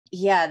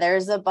Yeah,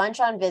 there's a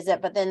bunch on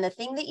Visit, but then the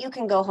thing that you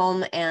can go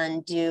home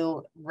and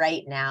do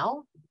right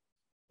now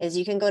is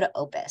you can go to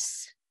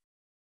Opus.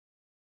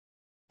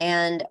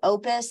 And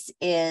Opus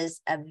is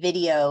a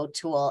video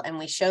tool, and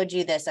we showed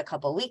you this a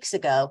couple weeks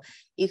ago.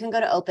 You can go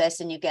to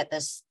Opus and you get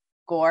this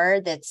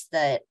score that's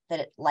the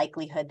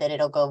likelihood that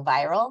it'll go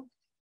viral.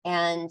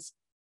 And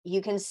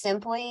you can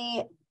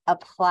simply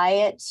apply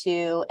it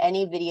to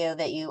any video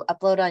that you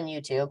upload on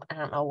YouTube. I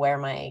don't know where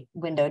my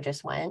window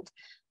just went.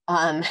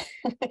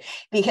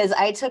 Because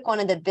I took one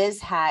of the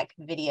BizHack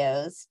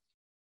videos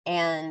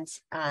and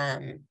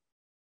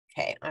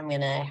okay, I'm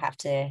gonna have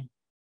to,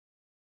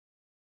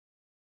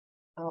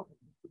 oh,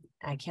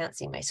 I can't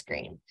see my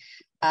screen.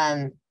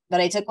 But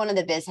I took one of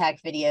the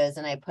BizHack videos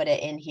and I put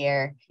it in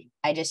here.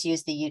 I just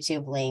used the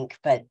YouTube link,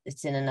 but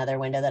it's in another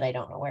window that I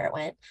don't know where it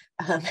went.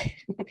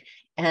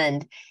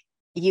 And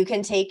you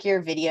can take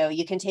your video,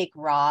 you can take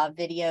raw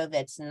video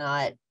that's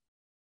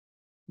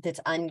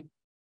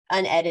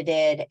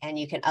unedited, and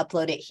you can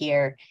upload it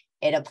here.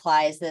 It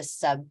applies the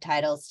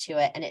subtitles to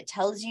it and it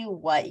tells you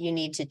what you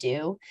need to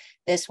do.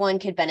 This one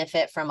could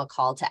benefit from a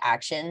call to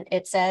action,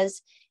 it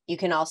says. You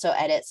can also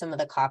edit some of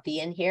the copy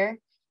in here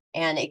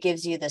and it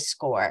gives you the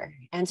score.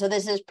 And so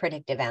this is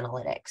predictive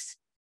analytics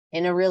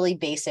in a really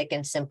basic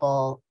and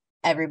simple,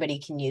 everybody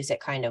can use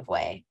it kind of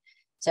way.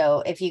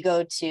 So if you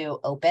go to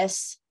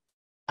Opus,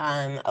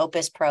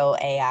 Opus Pro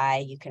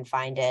AI, you can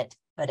find it,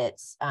 but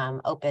it's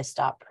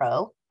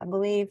opus.pro, I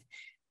believe.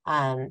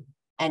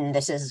 And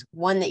this is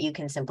one that you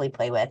can simply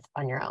play with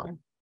on your own.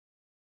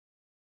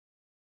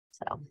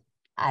 So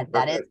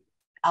that is,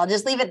 I'll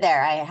just leave it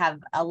there. I have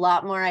a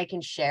lot more I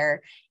can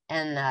share,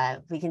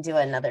 and we can do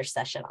another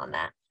session on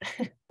that.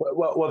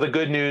 Well, the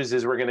good news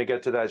is we're going to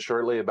get to that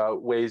shortly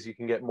about ways you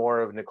can get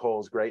more of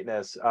Nicole's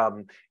greatness.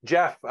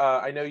 Jeff,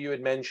 I know you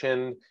had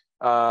mentioned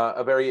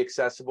a very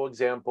accessible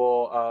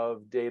example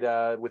of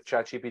data with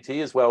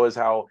ChatGPT, as well as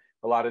how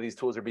a lot of these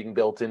tools are being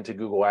built into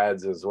Google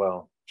Ads as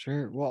well.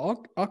 Sure.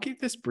 Well, I'll keep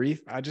this brief.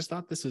 I just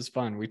thought this was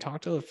fun. We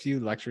talked a few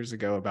lectures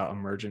ago about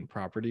emergent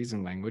properties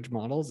and language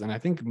models, and I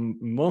think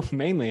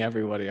mainly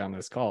everybody on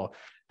this call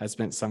has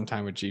spent some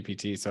time with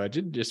GPT. So I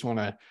did just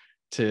want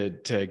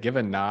to give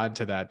a nod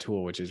to that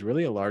tool, which is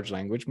really a large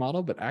language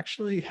model, but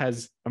actually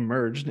has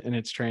emerged in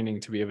its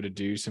training to be able to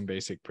do some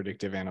basic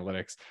predictive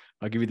analytics.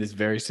 I'll give you this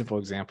very simple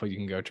example. You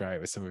can go try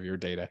it with some of your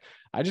data.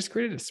 I just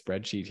created a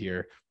spreadsheet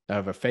here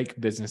of a fake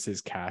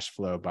business's cash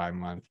flow by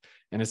month.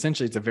 And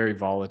essentially it's a very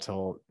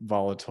volatile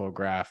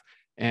graph.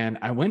 And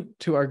I went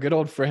to our good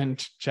old friend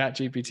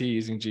ChatGPT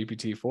using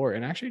GPT-4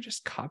 and actually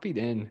just copied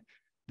in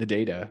the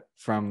data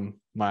from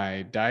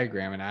my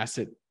diagram and asked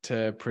it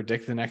to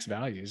predict the next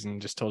values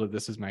and just told it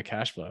this is my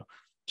cash flow.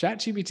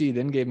 ChatGPT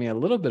then gave me a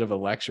little bit of a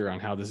lecture on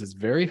how this is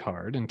very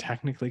hard and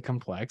technically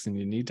complex and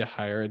you need to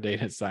hire a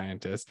data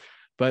scientist.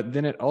 But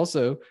then it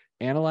also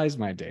analyzed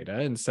my data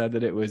and said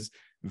that it was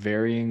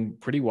varying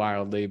pretty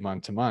wildly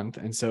month to month.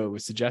 And so it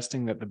was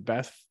suggesting that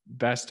the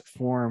best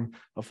form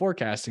of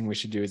forecasting we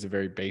should do is a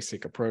very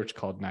basic approach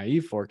called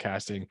naive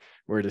forecasting,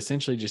 where it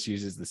essentially just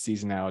uses the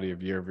seasonality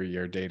of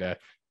year-over-year data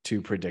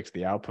to predict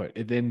the output.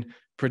 It then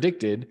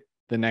predicted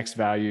the next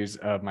values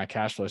of my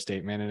cash flow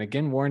statement. And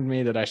again, warned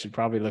me that I should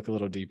probably look a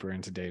little deeper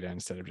into data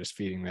instead of just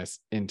feeding this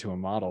into a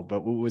model.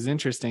 But what was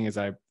interesting is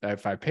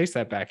if I paste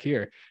that back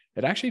here,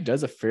 it actually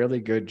does a fairly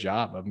good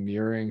job of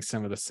mirroring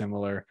some of the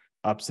similar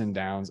ups and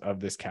downs of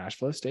this cash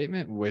flow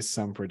statement with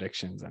some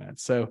predictions in it.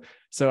 So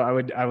I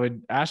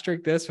would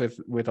asterisk this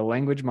with a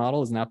language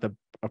model is not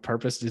a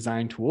purpose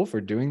designed tool for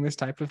doing this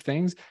type of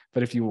things.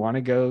 But if you want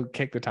to go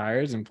kick the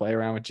tires and play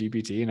around with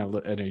GPT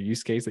in a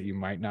use case that you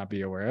might not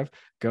be aware of,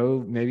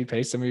 go maybe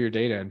paste some of your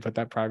data and put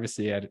that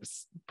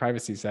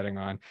privacy setting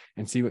on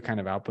and see what kind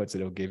of outputs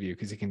it'll give you,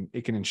 because it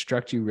can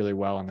instruct you really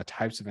well on the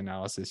types of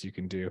analysis you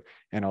can do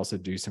and also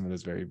do some of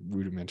those very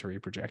rudimentary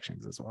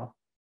projections as well.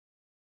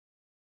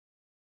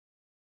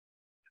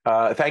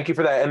 Thank you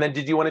for that. And then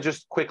did you want to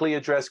just quickly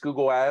address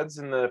Google Ads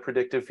and the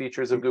predictive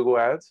features of Google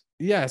Ads?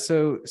 Yeah,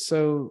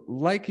 so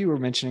like you were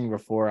mentioning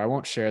before, I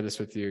won't share this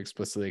with you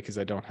explicitly because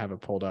I don't have it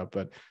pulled up,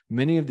 but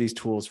many of these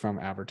tools from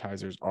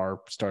advertisers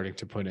are starting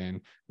to put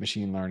in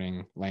machine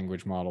learning,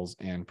 language models,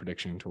 and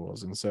prediction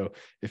tools. And so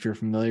if you're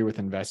familiar with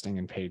investing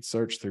in paid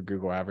search through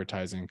Google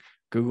advertising,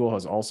 Google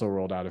has also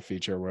rolled out a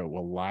feature where it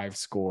will live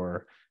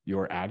score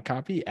your ad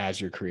copy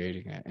as you're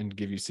creating it and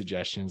give you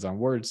suggestions on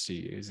words to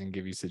use and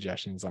give you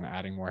suggestions on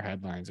adding more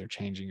headlines or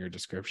changing your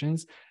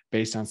descriptions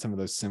based on some of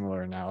those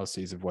similar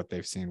analyses of what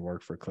they've seen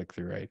work for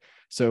click-through rate.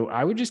 So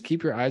I would just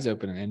keep your eyes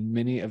open, and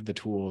many of the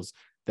tools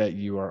that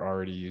you are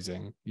already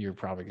using, you're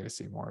probably going to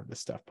see more of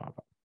this stuff pop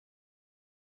up.